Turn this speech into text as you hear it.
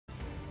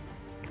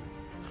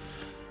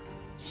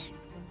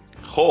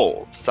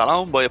خب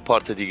سلام، با یه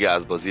پارت دیگه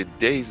از بازی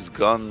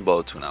دیزگان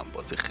باتونم.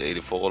 بازی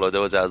خیلی فوق العاده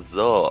و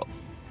جذاب.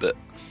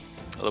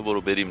 حالا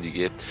برو بریم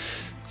دیگه،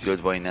 زیاد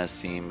وای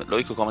نستیم.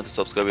 لایک و کامنت و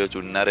سابسکرایب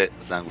یادتون نره.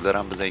 زنگوله رو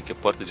هم بزنید که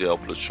پارت جای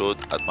آپلود شد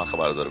حتما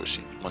خبردار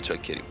بشید.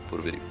 متشکریم.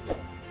 برو بریم.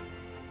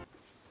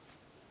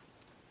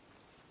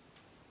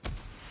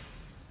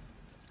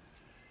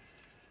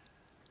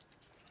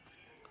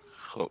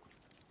 خب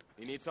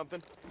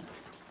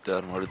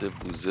در مورد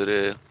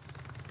بوزر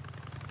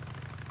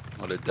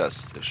مال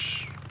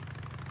دستش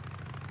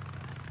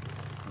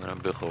برم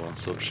بخوابم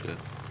صبح شه.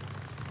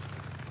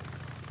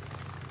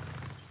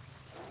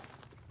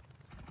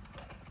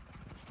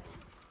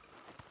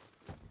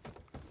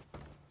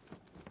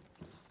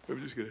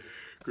 I'm just gonna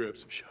grab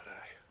some shut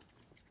eye.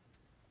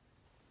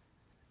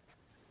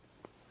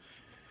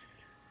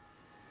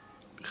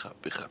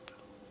 بخب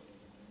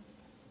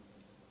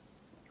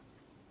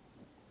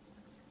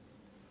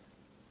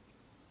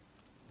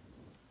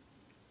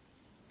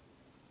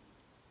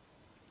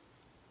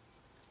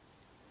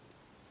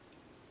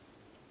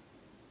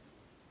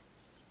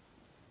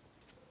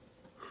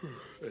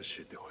That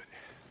should do it.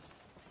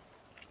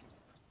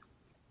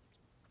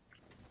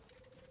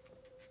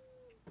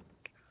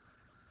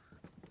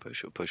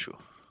 پاشو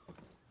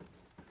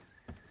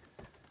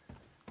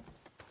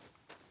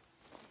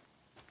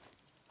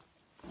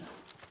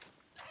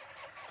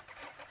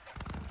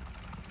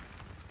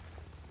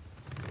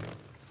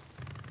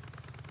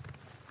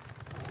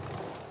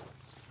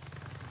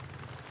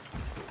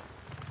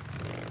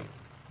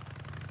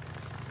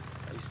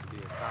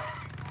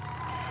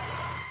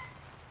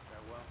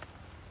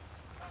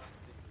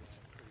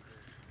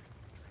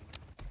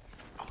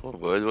خب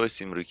باید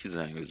وایسیم ریکی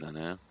زنگ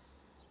بزنه.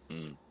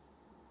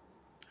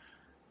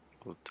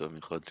 خب تا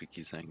میخواد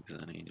ریکی زنگ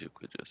بزنه. اینجا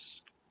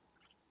کجاست؟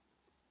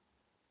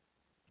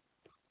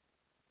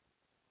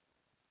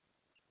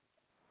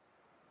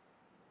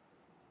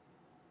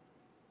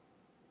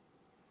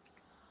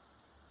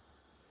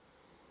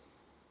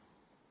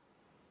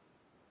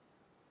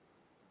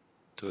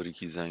 تا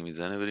ریکی زنگ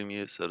میزنه بریم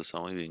یه سر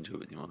سامانی به اینجا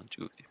بدیم. آن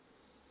چی گفتیم؟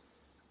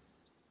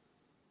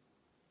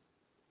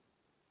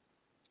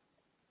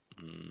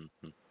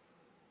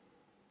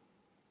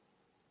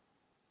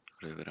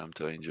 برم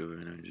تا اینجا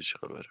ببینم اینجا چه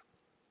خبره.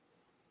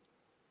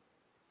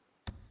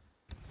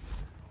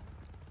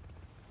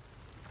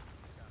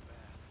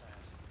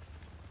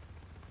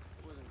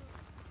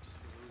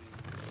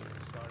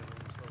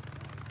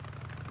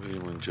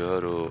 بریم اونجا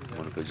رو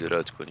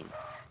منفجرات کنیم.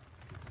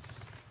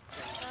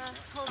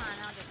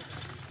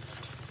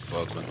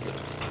 واکن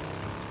دارد.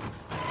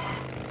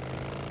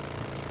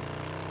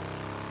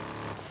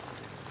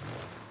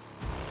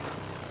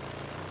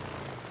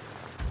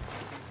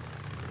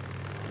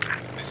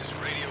 This is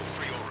Radio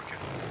Free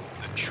Oregon.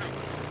 The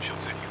truth shall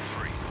set you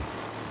free.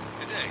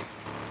 Today,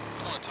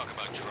 I want to talk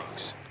about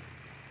drugs.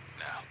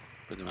 Now,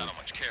 I don't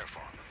much care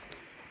for them.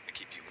 They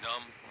keep you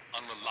numb,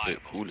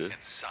 unreliable,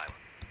 and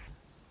silent.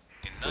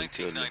 In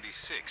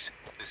 1996,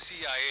 the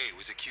CIA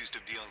was accused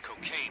of dealing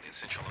cocaine in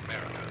Central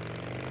America.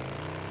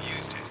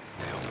 Used it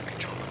to help them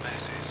control the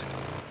masses.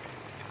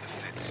 And the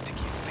Fed's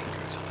sticky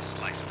fingers on a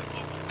slice of the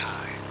global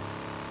pie.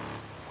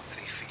 Once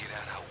they figured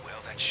out how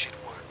well that shit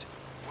worked,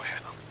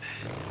 well,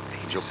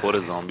 they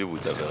decided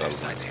to set their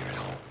sights here at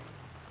home.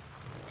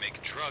 Make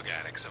drug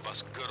addicts of us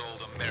good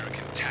old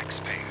American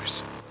taxpayers.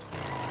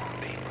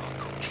 They brought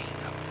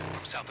cocaine up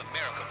from South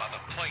America by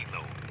the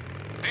plane-load.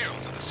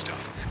 Barrels of the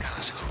stuff got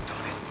us hooked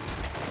on it.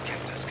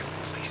 Kept us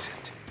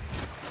complacent.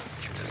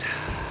 Kept us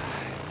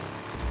high.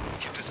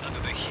 Kept us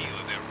under the heel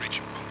of their rich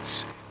boots.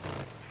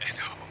 And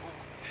oh,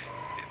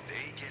 did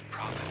they get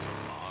profit from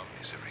our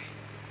misery.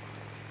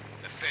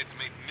 The feds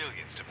made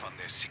millions to fund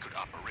their secret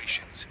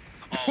operations,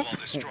 all while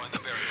destroying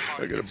the very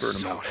heart and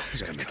soul of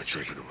this good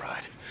country.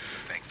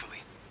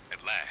 Thankfully,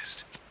 at last,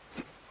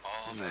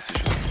 all that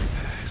is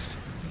past.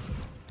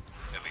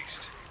 At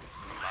least,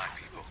 for my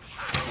people.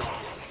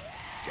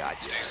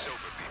 Gotcha. Stay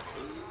sober, people.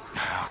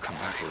 I'll come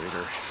back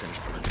later. Finish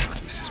burning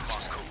turkeys. This is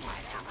Boss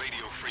Copeland for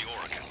Radio Free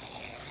Oregon.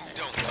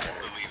 Don't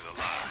believe the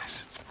lies.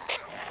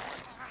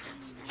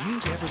 You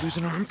ever lose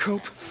an arm,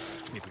 Cope?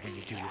 Maybe when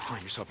you do, you'll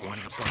find yourself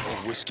wanting a bottle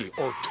of whiskey,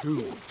 or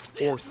 2,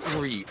 or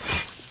 3.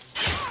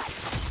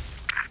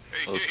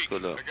 Hey, Deke,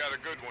 I got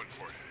a good one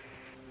for you.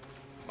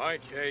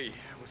 Mike, hey,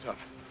 what's up?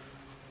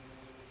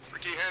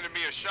 Ricky handed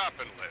me a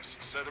shopping list.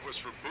 Said it was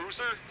for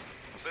Boozer.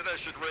 Said I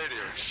should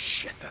radio.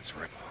 Shit, that's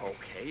Rip.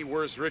 Okay,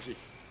 where's Ricky?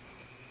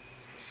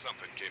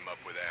 Something came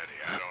up with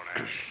Addie. I don't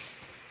ask.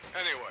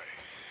 Anyway,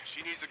 she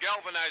needs a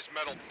galvanized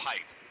metal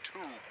pipe,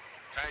 tube,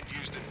 kind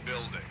used in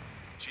building.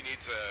 She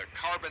needs a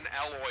carbon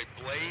alloy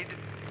blade,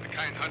 the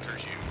kind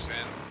hunters use,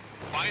 and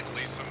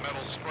finally some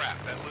metal scrap.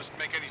 That list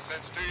make any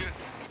sense to you?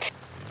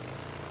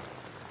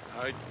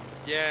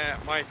 Yeah,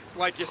 Mike,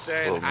 like you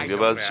said, I میگه don't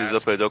بعض چیزا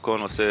ask. پیدا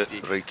کن واسه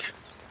ریک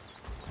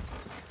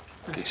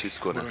که چیز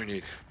What do I کنه.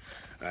 need?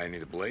 I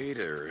need a blade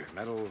or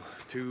metal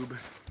tube,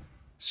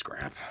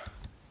 scrap.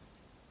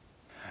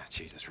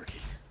 Jesus,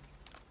 Ricky.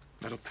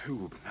 Metal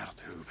tube.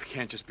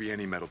 Can't just be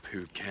any metal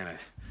tube, can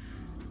it?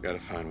 Gotta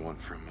find one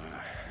from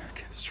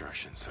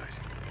Destruction site.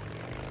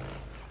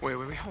 Wait,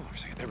 hold on a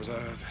second. There was a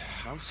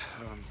house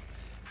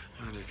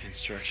under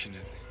construction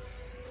at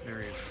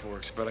Marion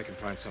Forks, but I can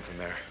find something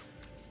there.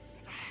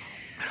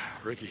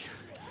 Ricky,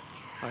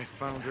 I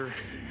found her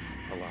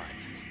alive.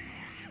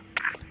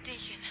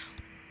 Deacon,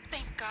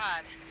 thank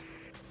God.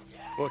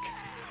 Look,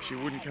 she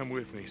wouldn't come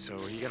with me, so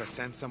you gotta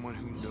send someone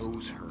who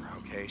knows her,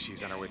 okay?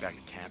 She's on her way back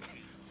to camp.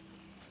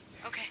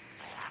 Okay.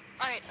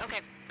 All right,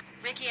 okay.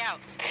 Ricky out.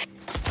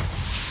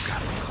 She's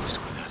gotta be close to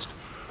a nest.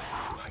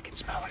 I can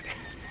smell it.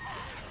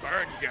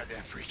 Burn, you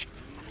goddamn freak.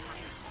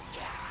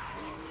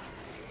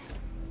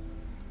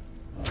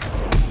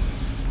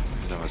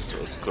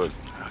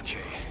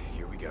 Okay,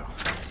 here we go.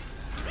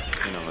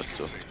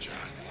 St.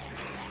 John,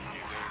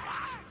 you there?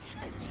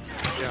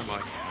 Yeah,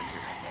 Mike, I'm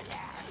here.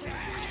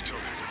 You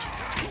told me what you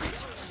done.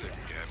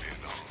 Saving Gabby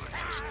and all. I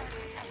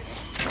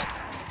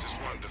just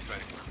wanted to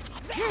thank you.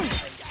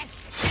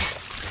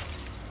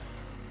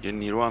 یه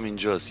نیرو هم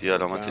اینجاست. یه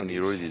علامت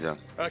نیروی دیدم.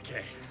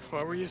 Okay,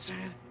 what were you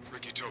saying?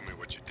 Ricky told me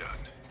what you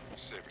done.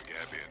 Saving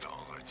Gabby and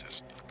all. I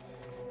just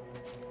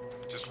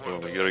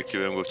wanted to میگه رکی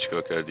بهم گفت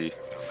چیکار کردی؟ thank that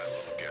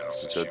little gal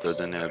since جا she was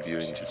دادن in ابی و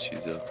diapers. اینجور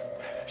چیزا.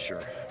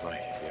 Sure,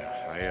 Mike,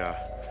 yeah.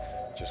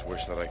 I just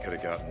wish that I could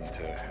have gotten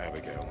to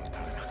Abigail in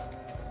time.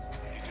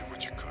 You did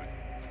what you could,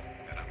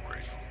 and I'm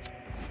grateful.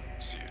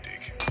 See you,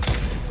 Deke.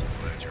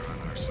 Glad you're on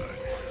our side.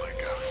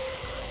 Mike out.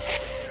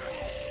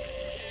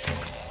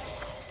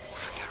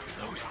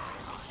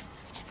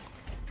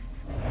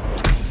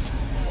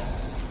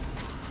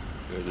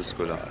 یادست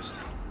کنم.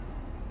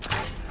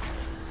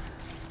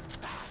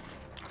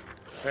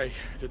 Hey,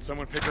 did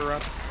someone pick her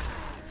up?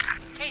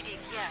 Hey,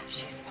 Deke, yeah,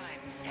 she's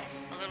fine.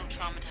 A little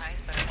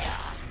traumatized, but I guess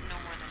no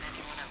more than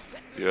anyone else.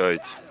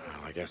 بیایید.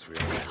 Well, I guess we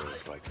all know what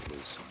it's like to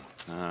lose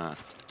someone.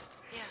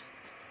 Yeah,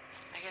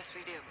 I guess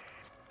we do.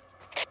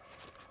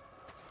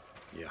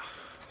 Yeah.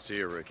 See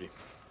you, Ricky.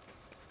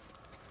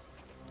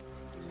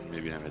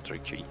 میبینم ات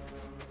رکی.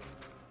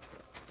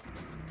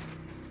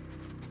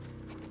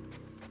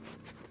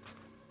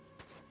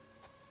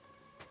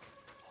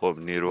 خب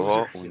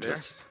نیروها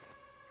اونجاست.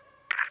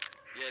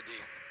 Yeah,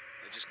 Deke.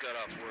 I just got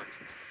off work.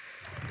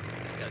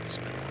 I got to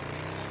spend the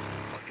morning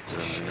hauling buckets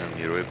of shit. ببینم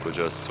نیروی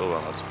کجاست.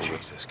 صبح از خوبه.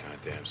 Jesus,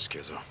 goddamn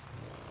schizo.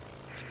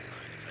 I'd be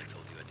lying if I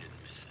told you I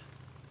didn't miss it.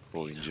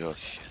 او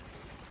اینجاست. Shit.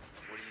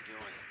 What are you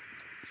doing?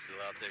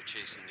 Still out there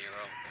chasing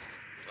Nero?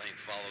 Playing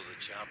follow the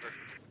chopper?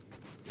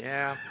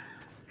 Yeah.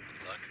 Any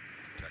luck?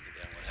 Tracking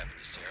down what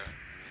happened to Sarah?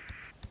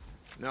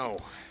 No,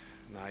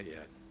 not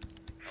yet.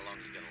 How long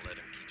are you gonna let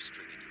him keep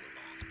stringing you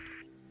along?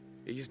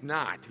 He's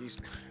not.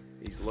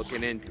 He's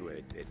looking into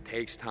it. It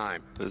takes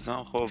time.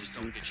 بزن خب Just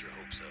don't get your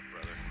hopes up,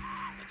 brother.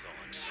 That's all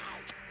I'm saying.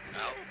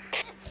 Out.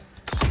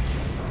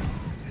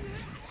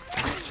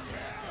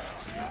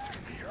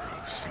 Nothing to your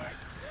house.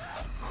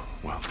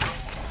 Well,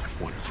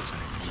 wonder if there's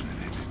anything in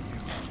it.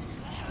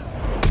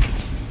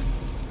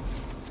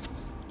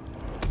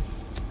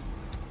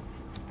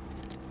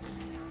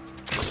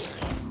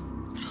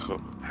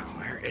 خب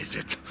Where is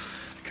it?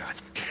 God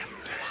damn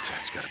it.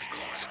 It's gotta be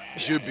close.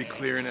 Should be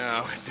clear now.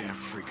 Damn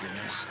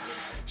freakerness.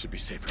 Should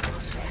be safer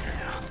close to here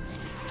now.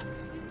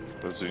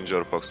 بذار اینجا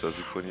رو پاک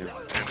سازی کنیم.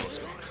 Ammo's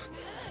gone.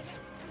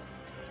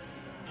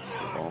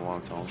 ما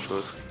هم تمام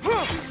شد.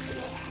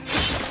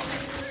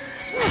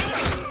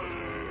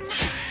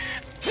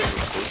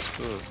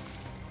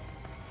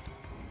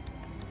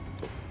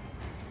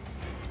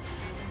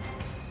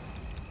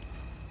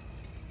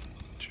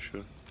 چی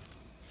شد؟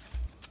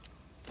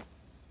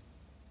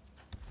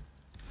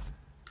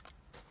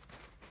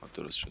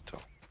 درست شد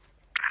تمام.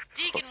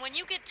 Deacon, when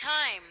you get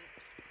time,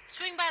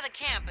 swing by the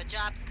camp. A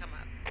job's come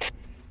up.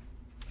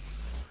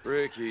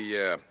 Ricky,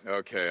 yeah.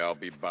 Okay, I'll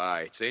be by.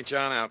 St.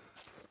 John out.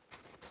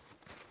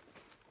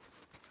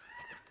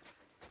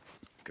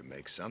 Could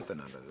make something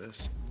out of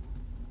this.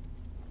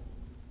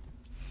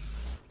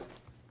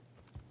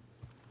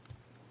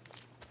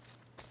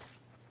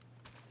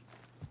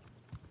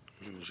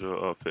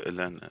 اینجا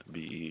فعلا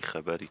بی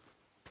خبری.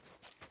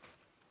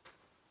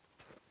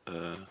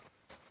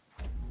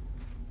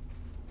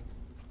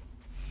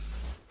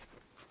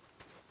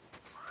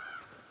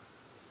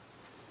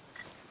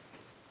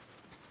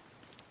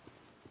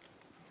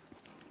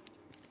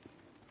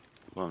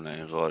 نه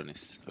این غار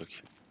نیست.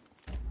 اوکی.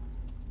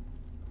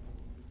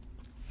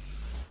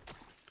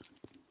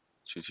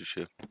 چی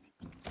توشه؟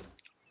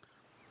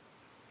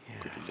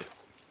 گلوله.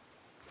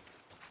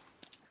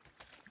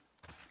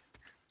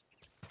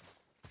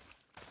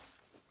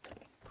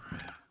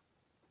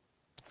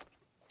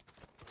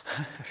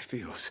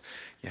 Feels,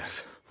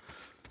 yes.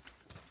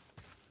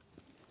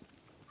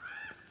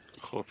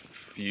 خب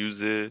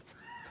فیوز.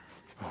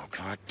 Oh,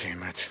 God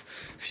damn it.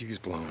 Fuse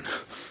blown.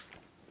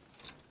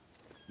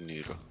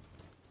 نیرو.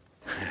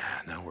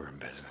 Now we're in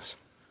business.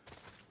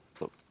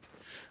 خب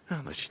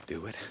I'll let you do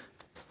it.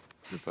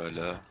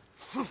 بله.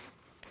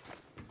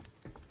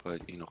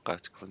 باید اینو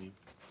قطع کنیم.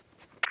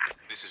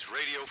 This is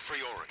Radio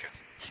Free Oregon.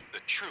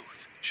 The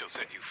truth shall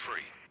set you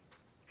free.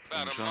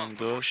 About a اونجا هم month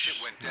before shit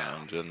داشت. went نه down,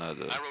 اونجا I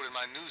نداره. wrote in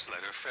my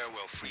newsletter,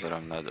 Farewell Freedom,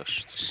 دارم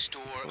نداشت.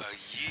 store a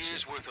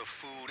year's worth of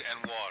food and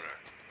water.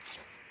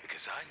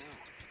 Because I knew,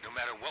 no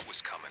matter what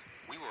was coming,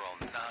 we were all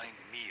 9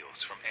 meals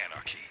from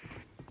anarchy.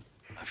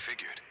 I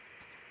figured,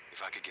 if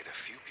I could get a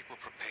few people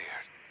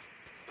prepared,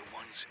 the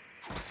ones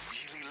who'd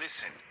really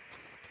listen,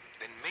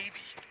 then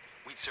maybe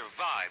we'd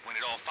survive when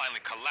it all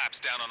finally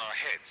collapsed down on our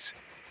heads.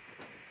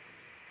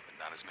 But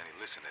not as many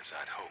listen as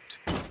I'd hoped.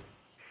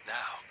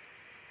 Now,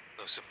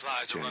 those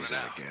supplies are running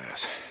out,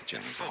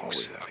 and folks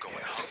are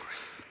going hungry.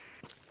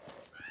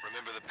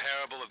 Remember the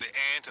parable of the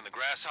ant and the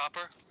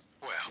grasshopper?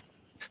 Well,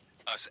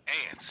 us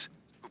ants,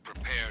 who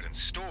prepared and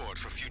stored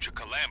for future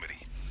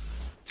calamity,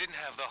 didn't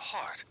have the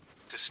heart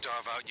to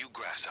starve out you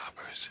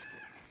grasshoppers.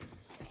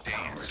 Who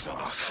danced while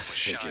the sun was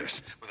shining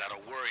without a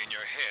worry in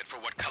your head for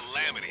what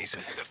calamities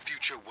the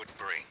future would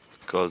bring.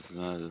 گاز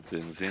نداره،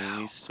 بنزین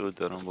نیست و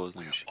دارم باز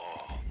نمیشه.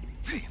 All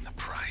paying the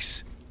price.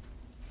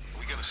 Are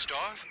we gonna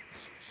starve?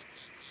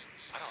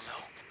 I don't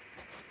know.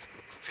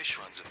 Fish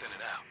runs are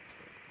thinning out.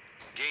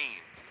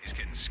 Game is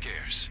getting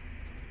scarce.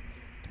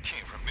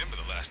 Can't remember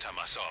the last time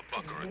I saw a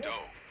buck or a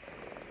doe.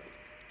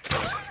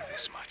 I'll tell you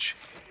this much.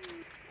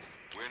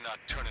 We're not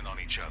turning on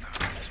each other.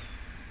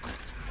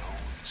 No,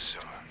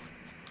 sir.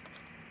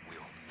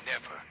 We'll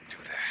never do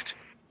that.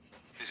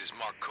 This is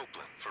Mark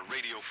Copeland for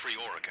Radio Free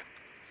Oregon.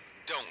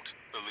 Don't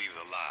believe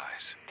the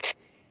lies.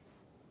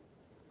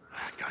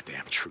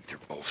 Goddamn truth,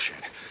 they're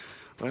bullshit.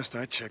 Last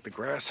I checked, the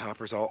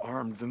grasshoppers all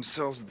armed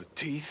themselves with the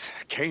teeth,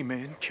 came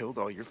in, killed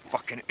all your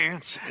fucking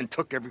ants, and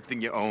took everything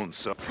you own,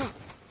 so...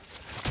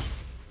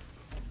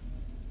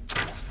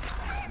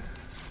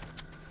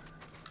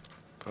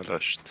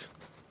 پلاشت.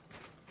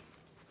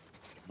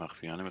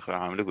 مخفیانه میخواه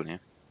حمله کنیم.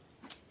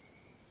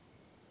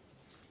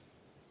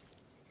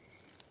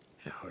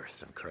 Yeah, worth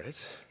some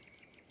credits.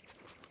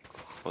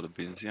 حالا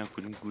بنزین هم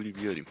کدوم گوری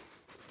بیاریم.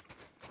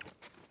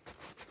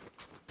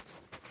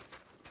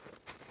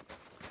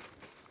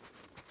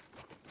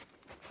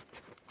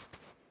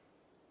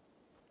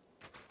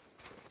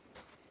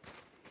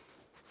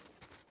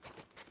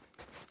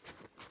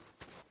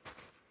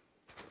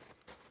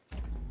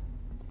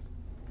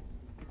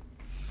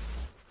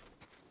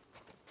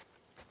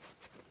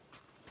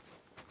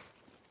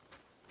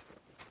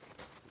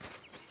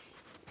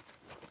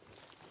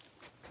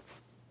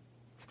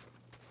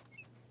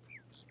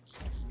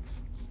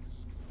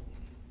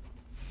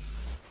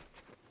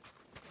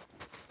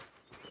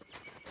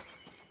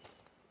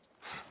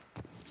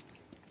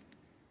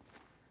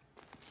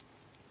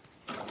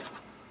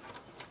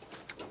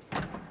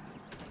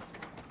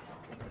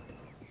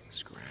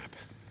 Scrap.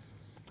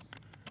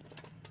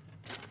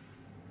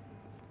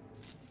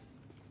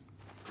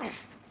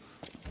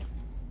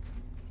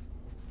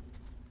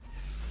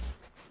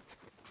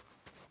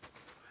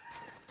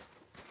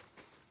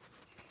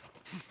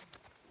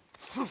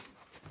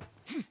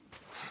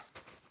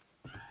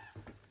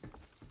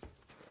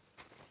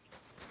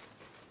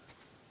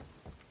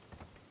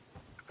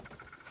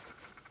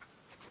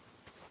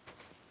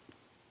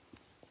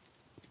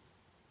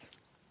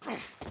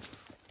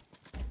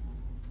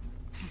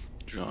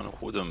 جان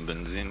خودم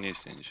بنزین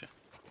نیست اینجا.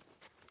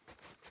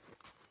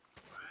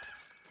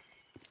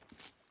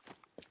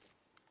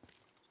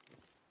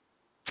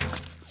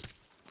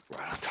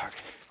 Right on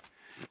target.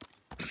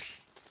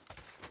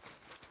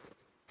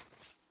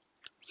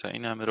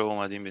 این همه را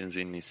اومدیم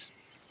بنزین نیست.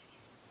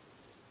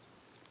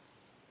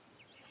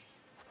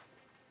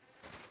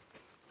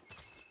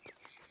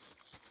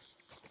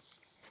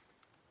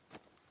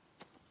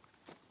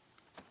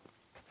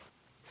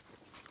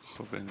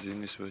 خب بنزین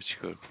نیست، باید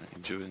چیکار کنیم؟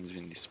 اینجا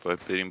بنزین نیست،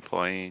 باید بریم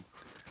پایین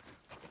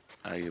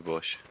اگه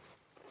باشه.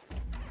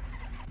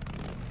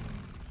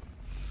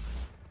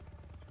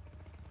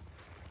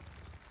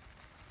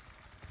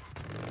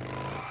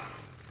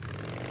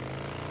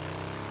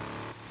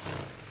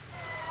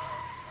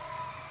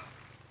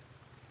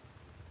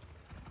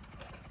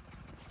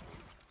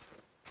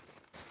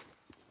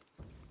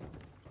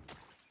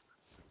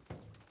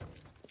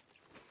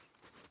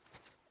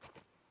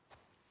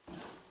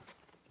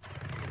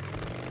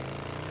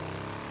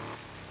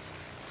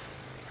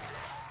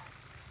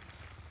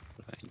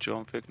 اینجا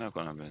هم فکر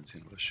نکنم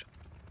بنزین باشه.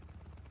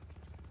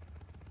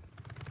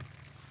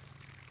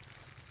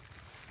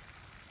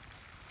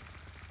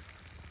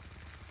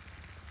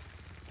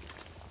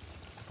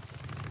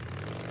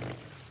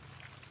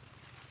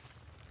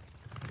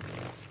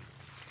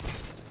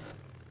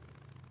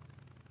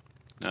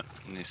 نه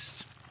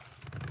نیست.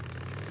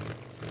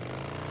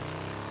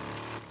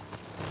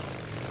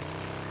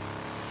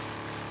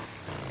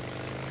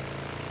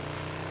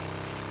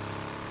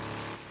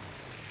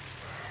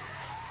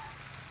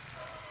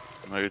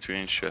 مگه توی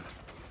این شهر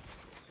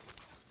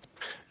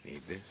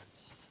Need this.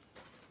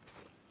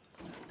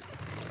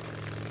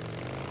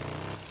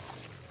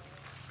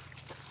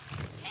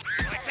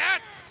 Like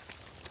that?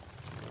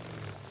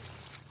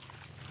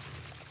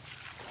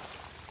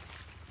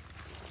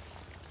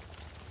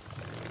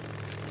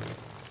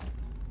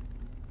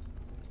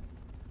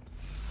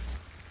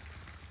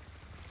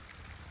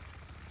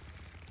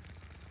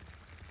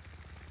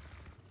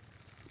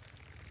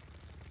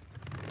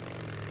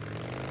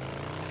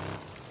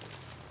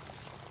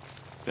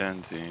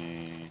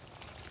 بنزین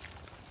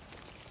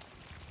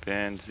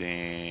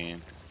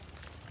بنزین.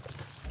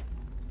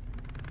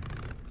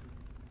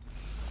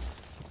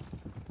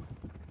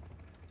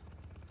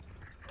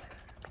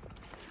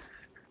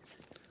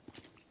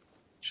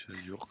 چرا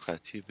یه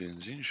قطعی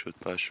بنزین شد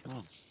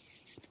پشمام؟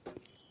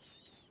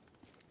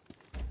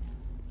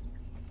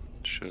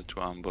 شد تو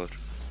انبار.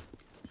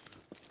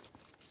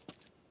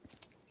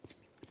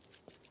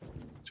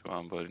 تو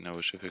انباری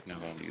نباشه فکر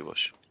نکنم دیگه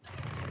باشه.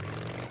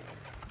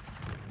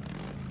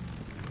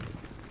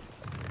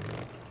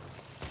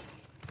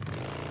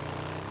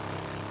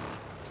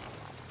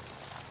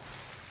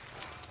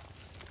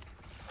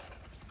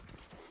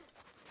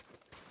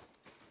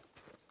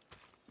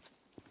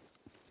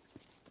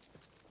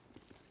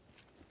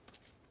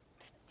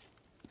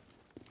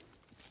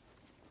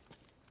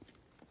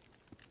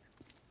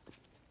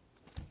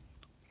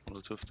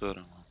 لطف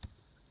دارم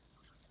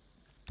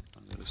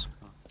من درست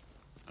کنم.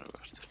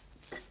 برد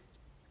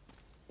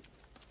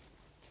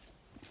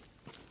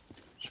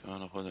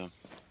جان خودم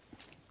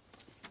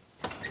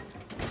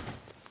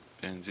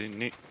بنزین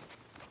نی.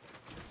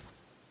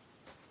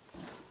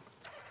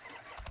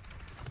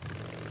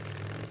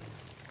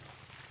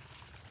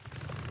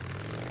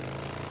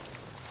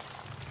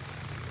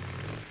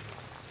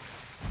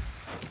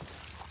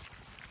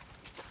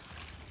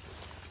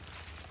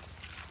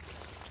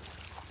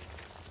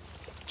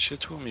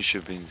 چطور میشه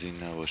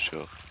بنزین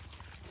نباشه؟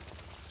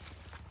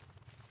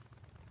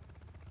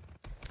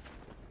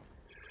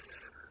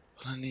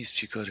 حالا نیست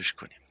چی کارش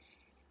کنیم.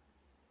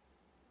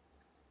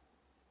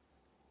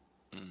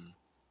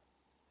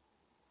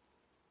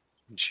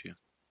 این چیه؟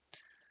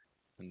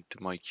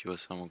 مایکی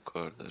واسه همون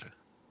کار داره.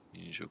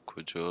 اینجا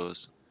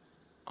کجاست؟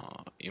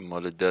 این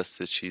مال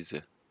دست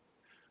چیزه،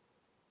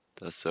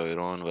 دست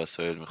آیرون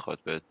وسایل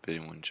میخواد باید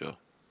بریم اونجا.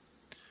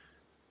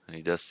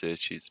 یعنی دست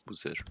چیز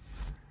بوزر.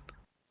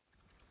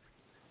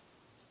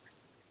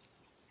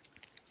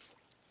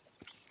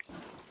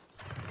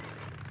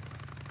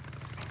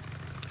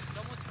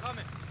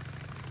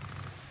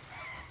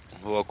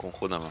 هوا کن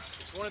خودمم.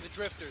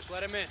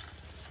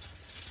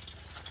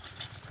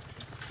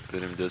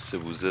 بریم دست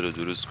بوزر رو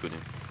درست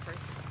کنیم.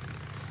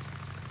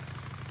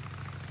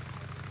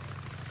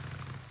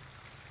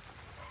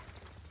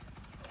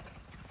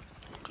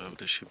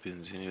 قبلش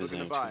بنزینی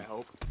بزنیم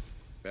تو.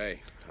 Hey,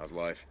 how's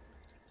life?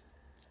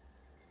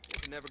 You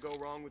can never go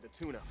wrong with a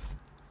tuna.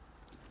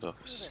 Who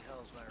the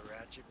hell's my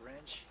ratchet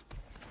wrench?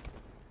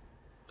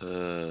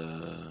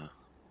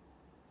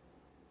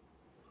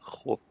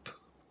 خب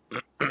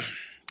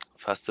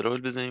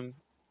فسترابل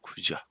بزنیم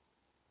کجا؟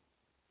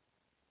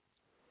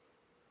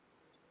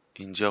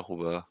 اینجا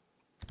خوبه.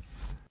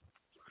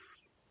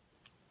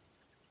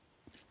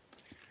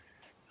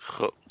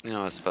 خب این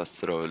هم از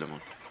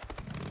فسترابلمون.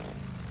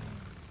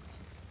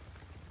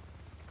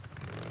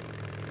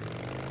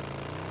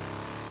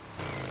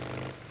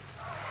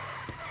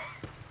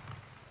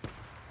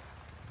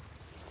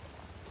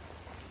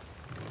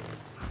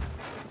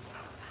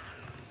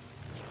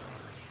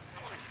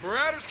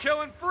 Marauders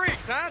killing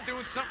freaks, huh?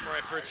 Doing something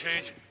right for a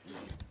change.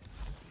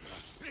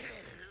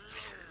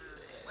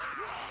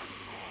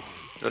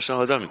 داشتن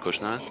آدم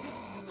میکشنن؟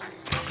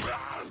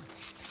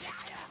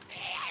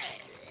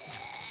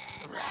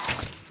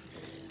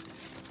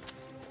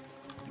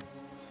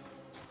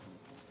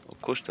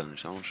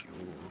 کشتنش همون شد.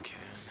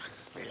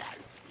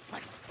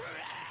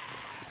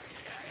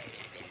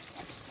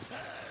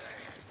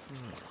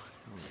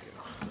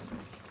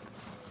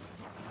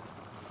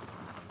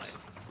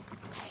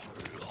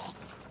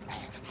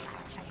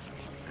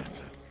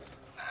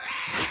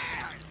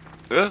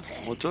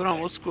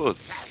 موتورم اسکت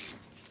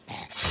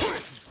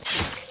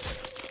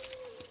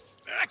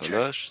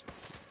خلاش.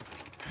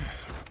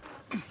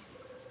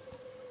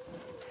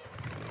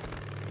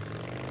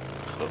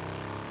 خب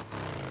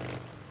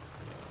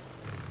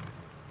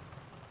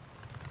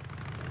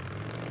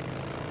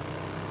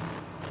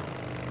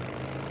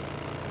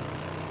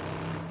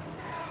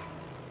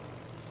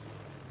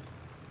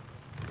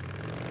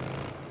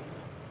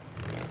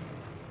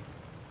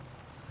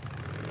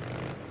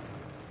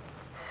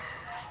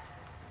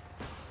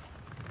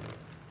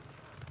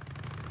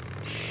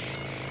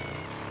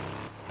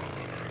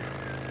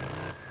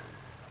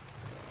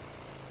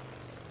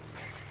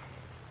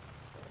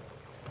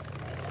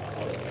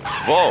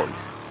وای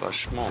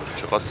پشمام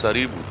چقدر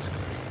سریع بود.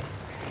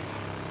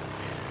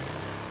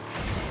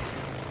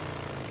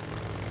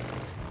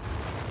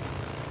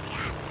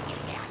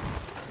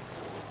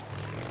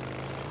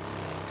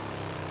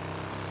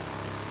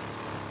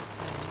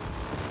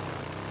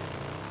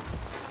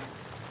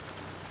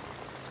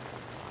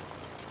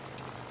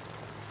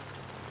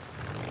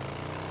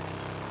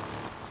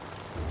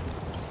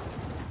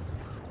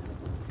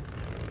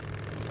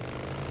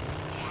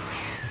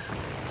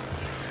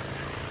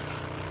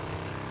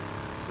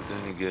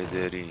 نگه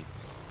داری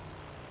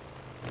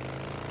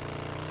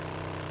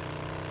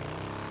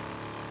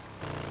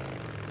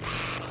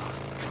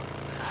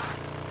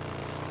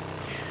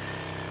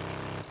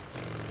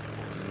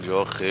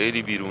اینجا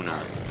خیلی بیرونه.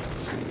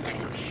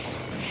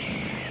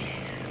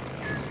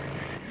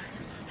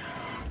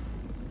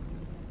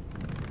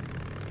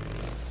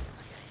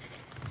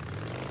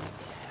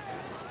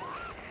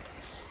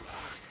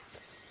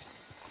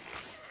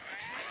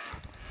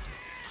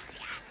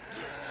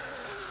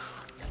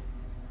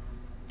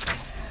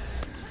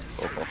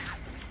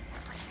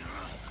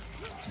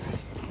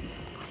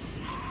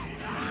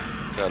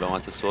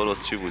 علامت سوال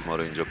واسه چی بود ما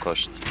رو اینجا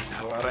کاشت؟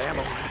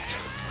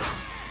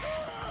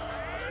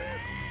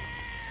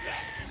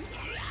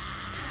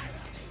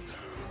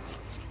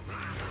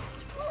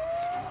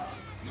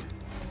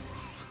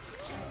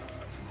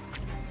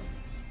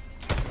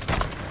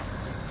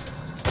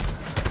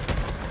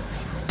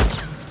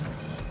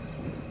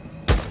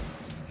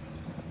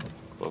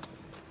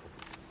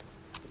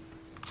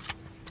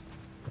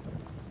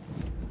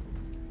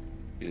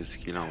 یه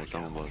اسکیل هم واسه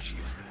همون باشه.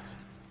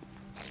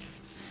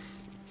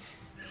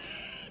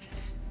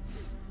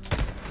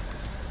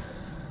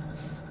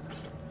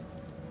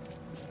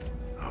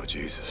 Oh,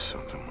 Jesus,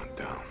 something went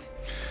down.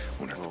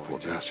 Wonder if the poor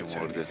bastards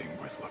had anything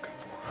worth looking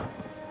for.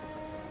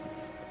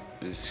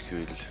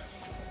 اسکیل.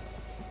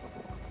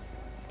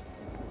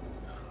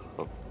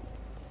 خب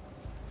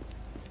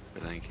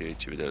بدن که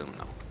هیچی به درمون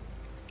نمون.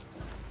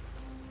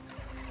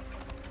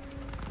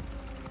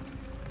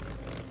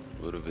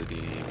 برو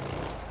بریم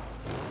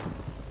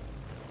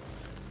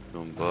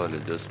دنبال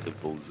دست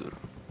بوزر.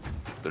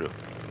 برو.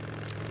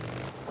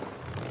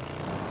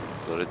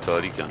 داره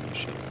تاریک هم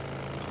میشه.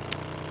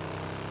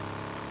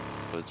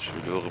 انقدر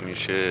شلوغ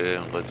میشه،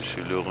 انقدر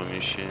شلوغ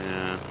میشه.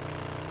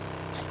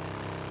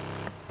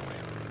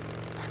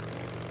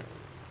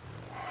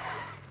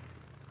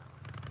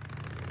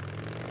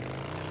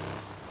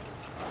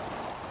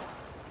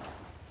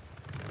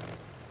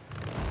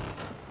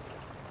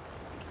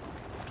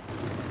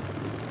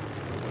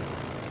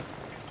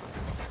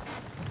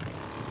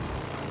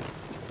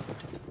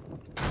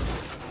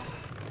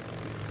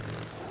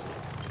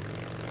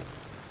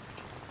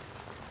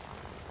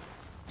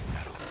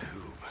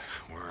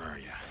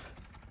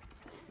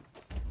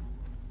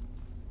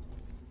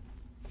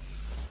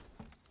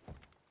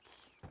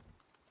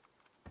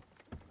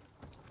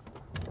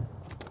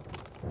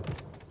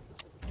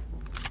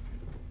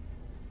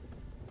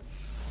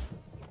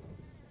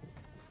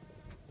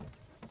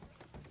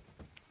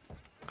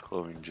 خب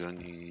اینجا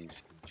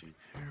نیست.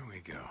 Here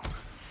we go.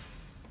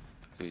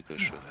 پیدا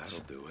شد. That'll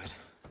do it.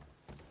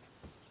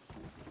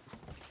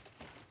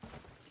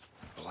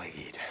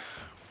 Blade.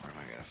 Where am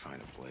I gonna find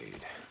a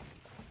blade?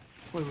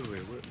 Wait.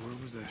 Where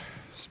was that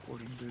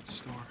sporting goods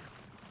store?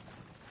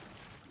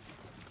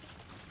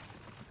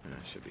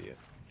 That should be it.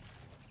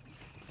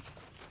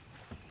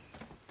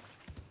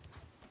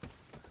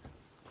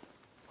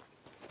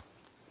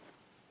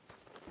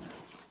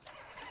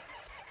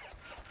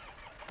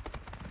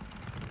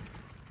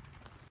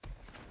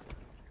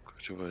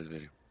 کجا باید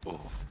بریم؟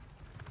 اوه.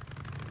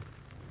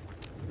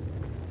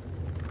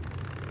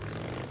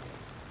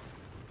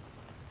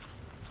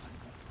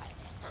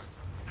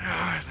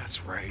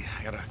 That's right.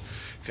 I gotta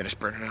finish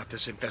burning out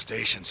this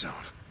infestation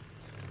zone.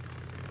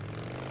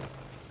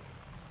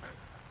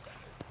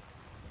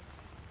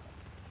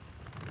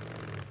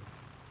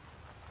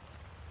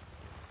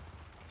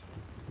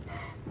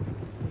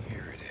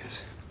 Here it is.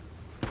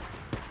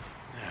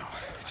 Now,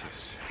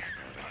 just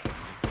gotta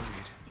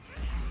bleed.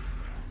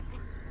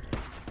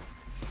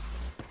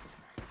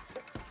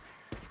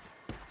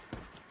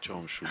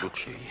 جام شلوغ.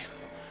 Okay,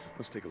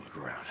 let's take a look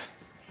around.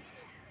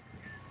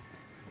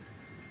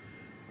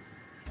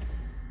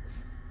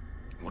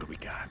 What do we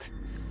got?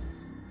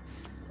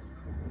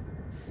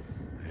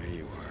 There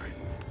you are.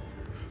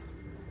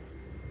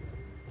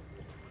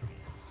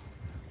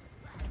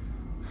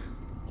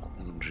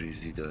 خون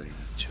ریزی داریم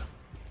اینجا.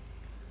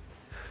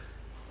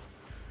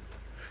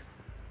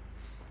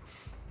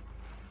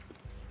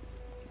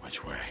 Which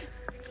way?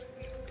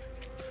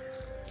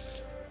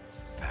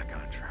 Back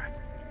on track.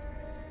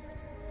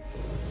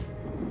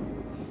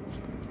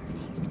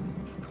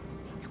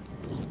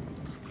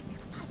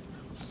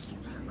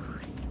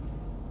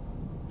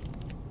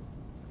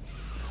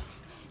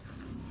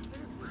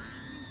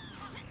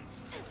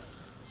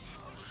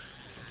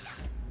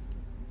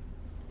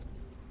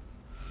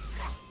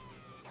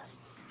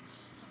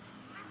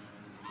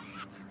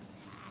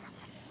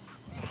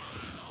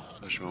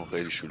 پشمام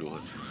خیلی شلوغه.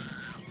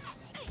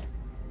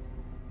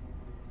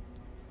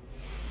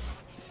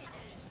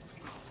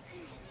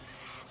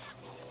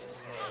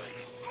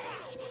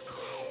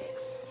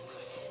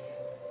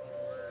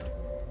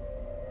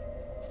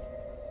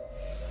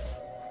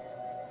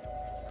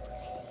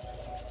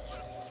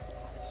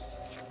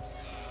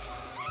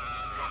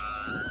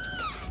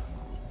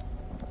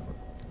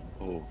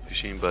 اوه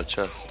پیش این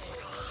بچه هست.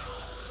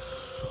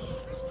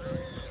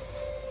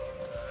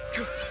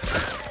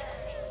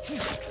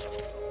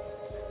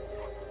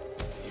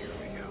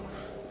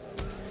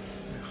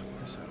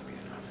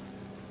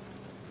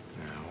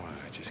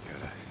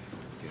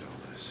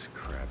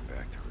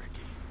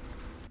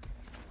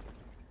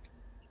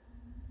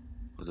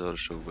 خدا رو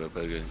شکر باید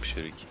برگردیم پیش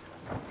ریکی.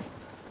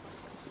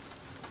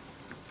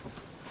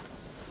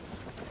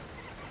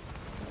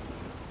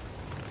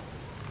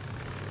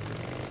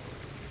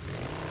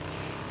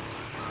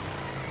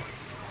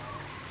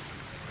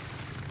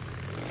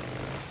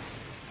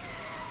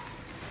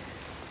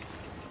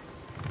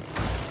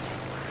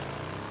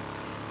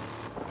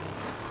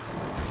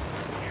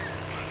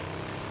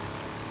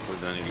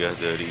 خدا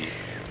نگهداری.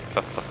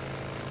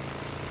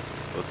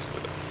 بس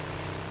خدا.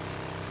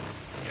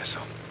 Guess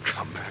I'll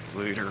come back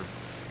later,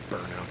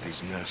 burn out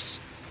these nests.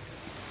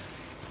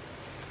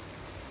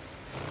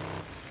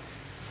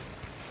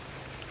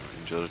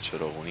 اینجا رو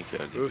چراغونی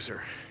کردیم.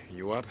 Boozer,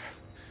 you up?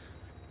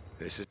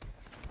 This is...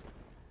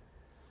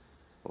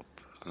 خب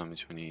الان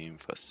میتونیم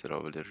فست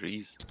ترابل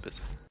ریز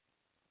بزنیم.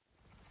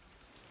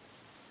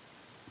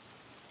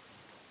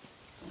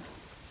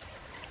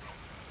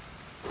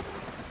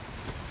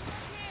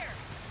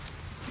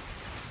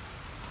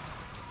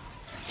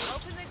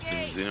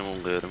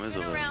 بنزینمون قرمز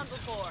و قرمز.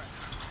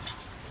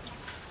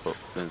 خب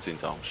بنزین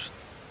تمام شد.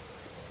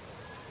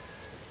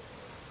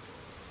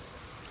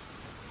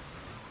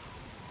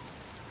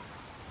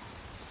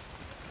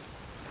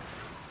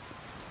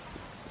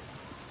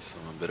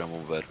 من برم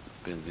اونور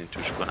بنزین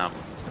توش کنم.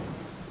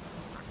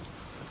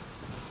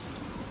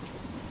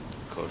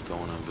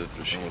 کارتامونم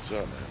بفروشیم. What's up,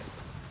 man?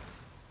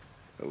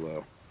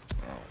 Hello.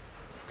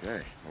 Oh,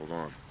 okay. Hold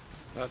on.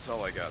 That's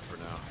all I got for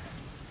now.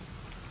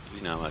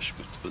 این همش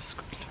بود بس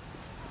کن.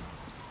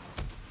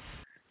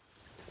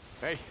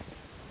 Hey.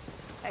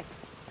 Hey.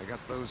 I got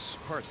those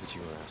parts that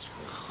you were asked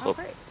for. خب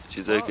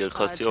چیزایی که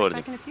خواستی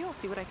آوردیم.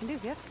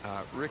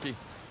 Ricky.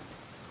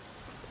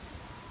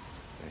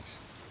 Thanks.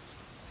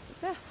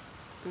 Yeah.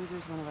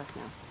 Boozer's one of us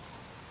now.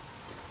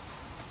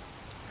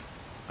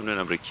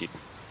 ممنونم ریکی.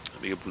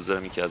 میگه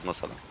بوزرم یکی از ما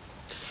سلام.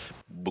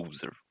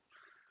 بوزر.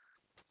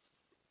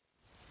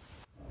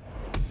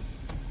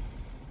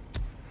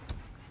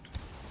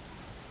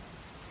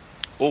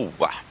 اوه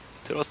واه.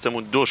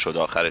 تراستمون 2 شد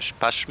آخرش.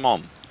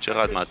 پشمام.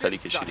 چقدر معطلی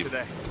کشیدیم.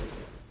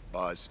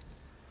 باز.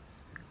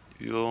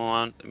 یو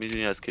من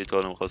میدونی از کی تا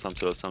حالا میخواستم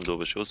تراستم 2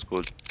 بشه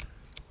اسکول.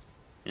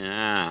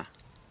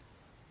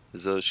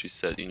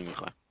 1600 اینو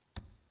میخوایم.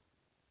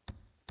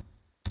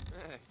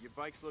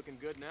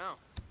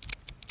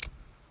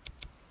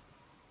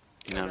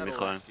 اینم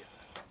میخوایم.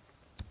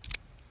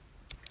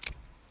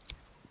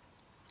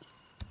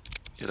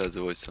 یه لحظه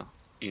وایسا.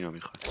 اینو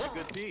میخوایم.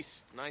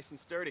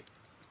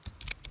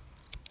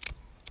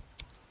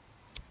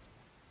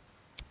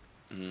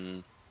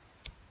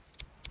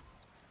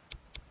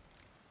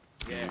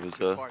 اینو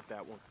بذار.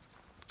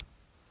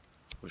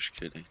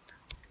 خوشگله این.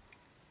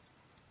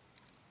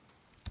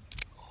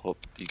 خب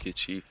دیگه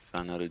چی؟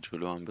 فنر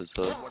جلو هم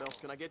بذار.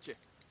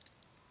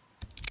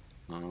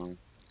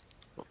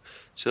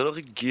 چراغ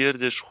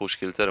گردش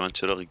خوشگل تره. من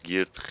چراغ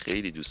گرد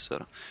خیلی دوست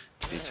دارم.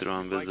 این چرا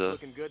هم بذار.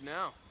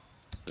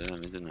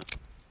 میدونم.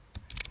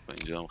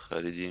 اینجا هم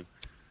خریدیم.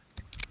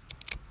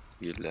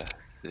 یه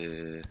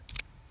لحظه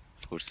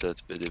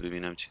فرصت بده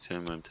ببینم چیزهای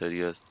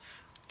مهمتری هست.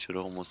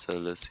 چراغ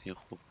مثلثی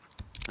خب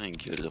این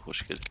گرد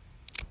خوشگله.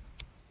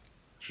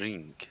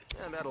 رینگ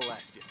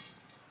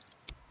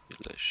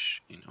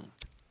یلش اینو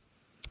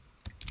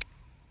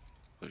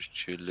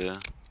خوشگله.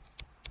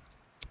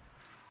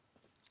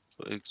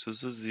 با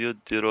اکسوس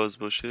زیاد دراز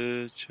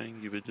باشه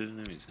چنگی به دل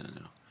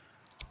نمیزنه.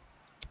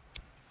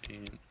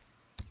 این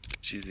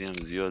چیزی هم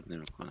زیاد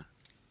نمیکنه.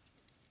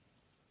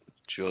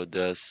 جا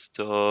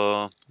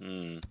دستا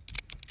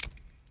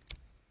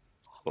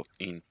خب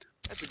این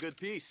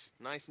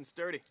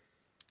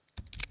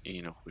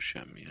اینو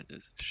خوشم میاد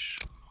ازش.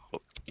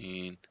 خب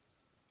این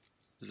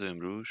بذاریم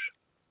روش.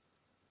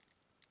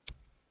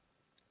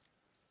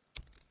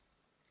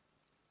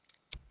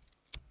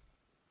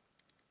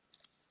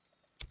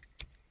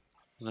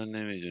 من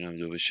نمیدونم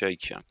دو به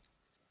شکم.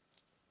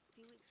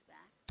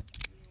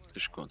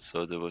 بش کن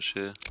ساده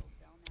باشه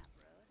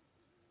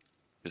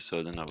به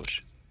ساده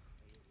نباشه.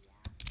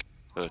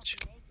 برچی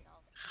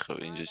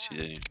خب اینجا چی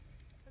داریم؟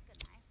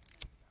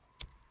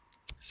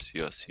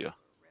 سیاه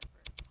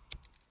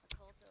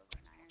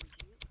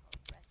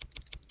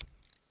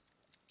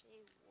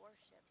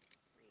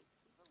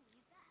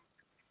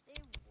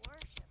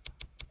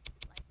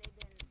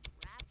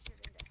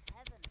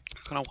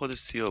کنم خودش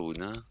سیاه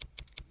بود نه؟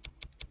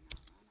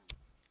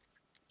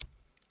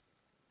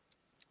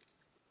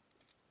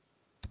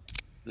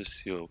 خودش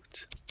سیاه بود.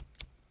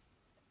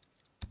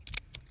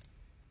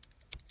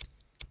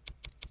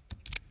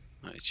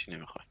 نه هیچی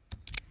نمیخوایم.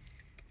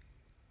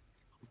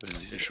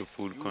 بنزینش رو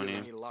فول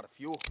کنیم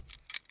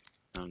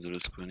هم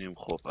درست کنیم.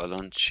 خب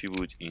الان چی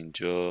بود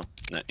اینجا؟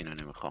 نه اینو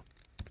نمیخوام.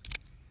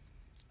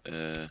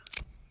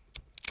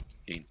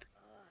 اینو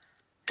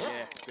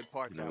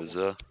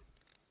بذار.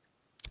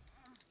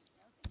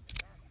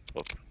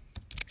 خب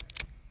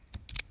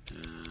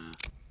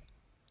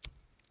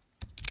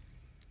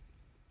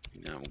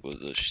اینم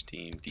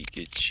گذاشتیم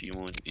دیگه. چی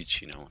موند؟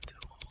 ایچی نمونده.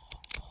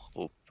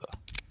 خب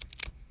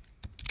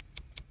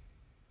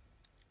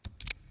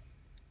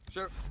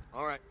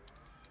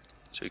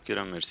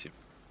چکرم مرسی.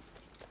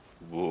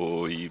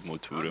 وای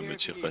موتورمه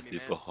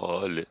چقدر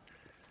باحاله.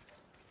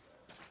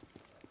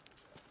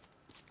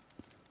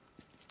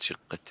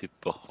 چقدر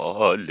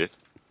باحاله.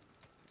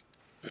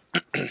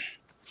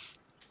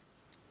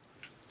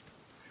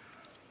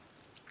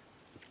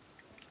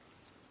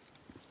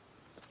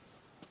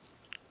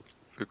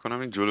 فکر کنم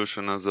این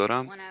جلوشو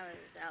نذارم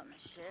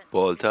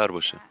بالتر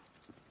باشه.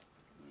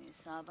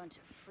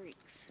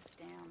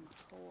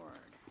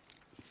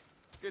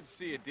 Good to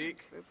see you,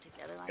 Deke.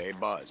 Hey,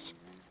 Buzz.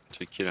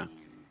 چکرم.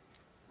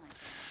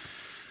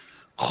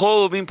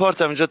 خب این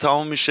پارت هم اینجا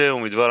تمام میشه.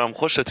 امیدوارم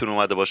خوشتون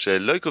اومده باشه.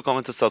 لایک و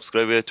کامنت و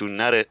سابسکرایبتون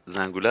نره.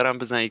 زنگوله رو هم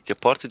بزنید که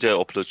پارت جای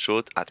آپلود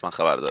شد حتما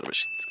خبردار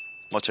بشید.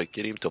 ما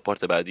چاکریم تا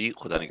پارت بعدی.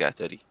 خدا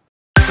نگهداری.